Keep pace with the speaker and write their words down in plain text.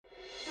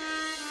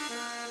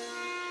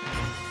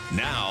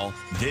Now,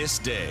 this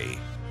day.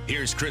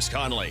 Here's Chris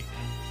Conley.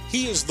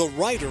 He is the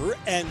writer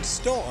and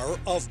star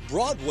of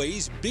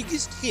Broadway's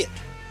biggest hit.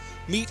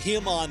 Meet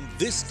him on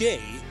this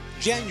day,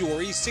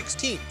 January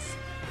 16th.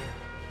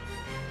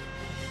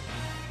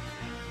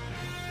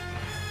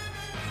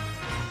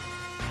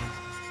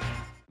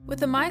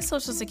 With a My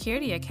Social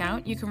Security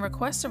account, you can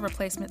request a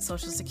replacement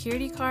Social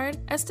Security card,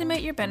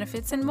 estimate your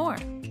benefits, and more.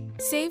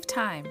 Save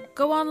time.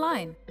 Go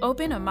online.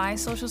 Open a My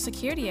Social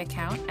Security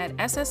account at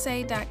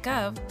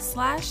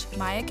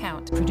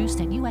ssa.gov/myaccount.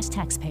 Produced at U.S.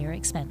 taxpayer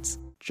expense.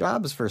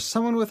 Jobs for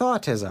someone with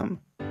autism.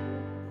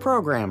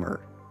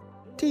 Programmer.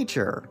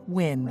 Teacher.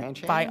 WIN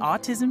by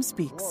Autism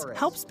Speaks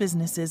helps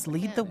businesses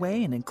lead the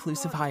way in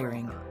inclusive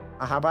hiring.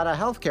 How about a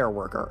healthcare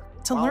worker?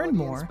 To learn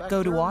more,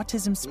 go to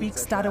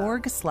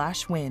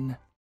autismspeaks.org/win.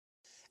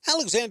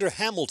 Alexander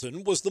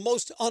Hamilton was the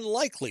most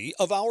unlikely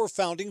of our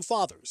founding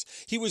fathers.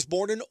 He was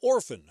born an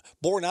orphan,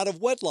 born out of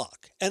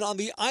wedlock, and on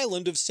the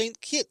island of St.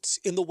 Kitts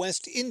in the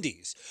West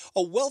Indies.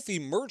 A wealthy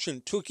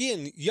merchant took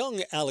in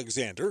young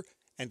Alexander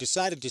and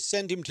decided to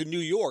send him to New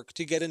York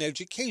to get an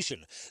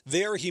education.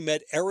 There he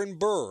met Aaron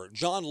Burr,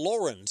 John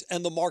Laurens,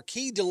 and the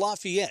Marquis de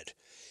Lafayette.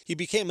 He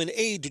became an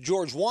aide to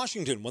George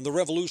Washington when the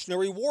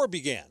Revolutionary War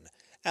began.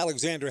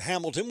 Alexander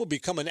Hamilton would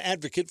become an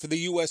advocate for the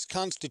U.S.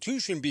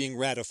 Constitution being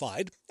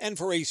ratified and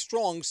for a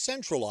strong,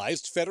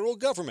 centralized federal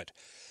government.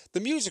 The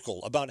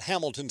musical about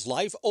Hamilton's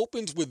life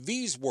opens with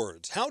these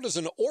words: "How does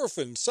an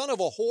orphan, son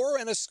of a whore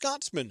and a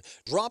Scotsman,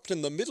 dropped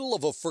in the middle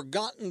of a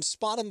forgotten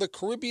spot in the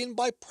Caribbean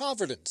by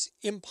Providence,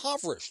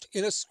 impoverished,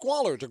 in a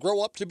squalor to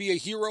grow up to be a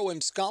hero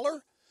and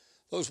scholar?"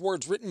 Those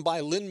words written by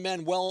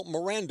Lin-Manuel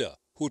Miranda,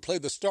 who would play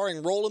the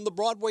starring role in the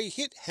Broadway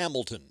hit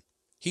Hamilton.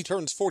 He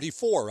turns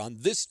 44 on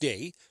this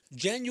day,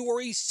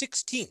 January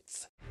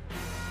 16th.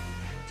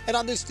 And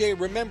on this day,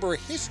 remember,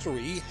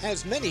 history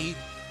has many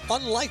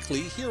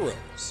unlikely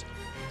heroes.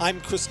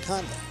 I'm Chris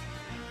Conley.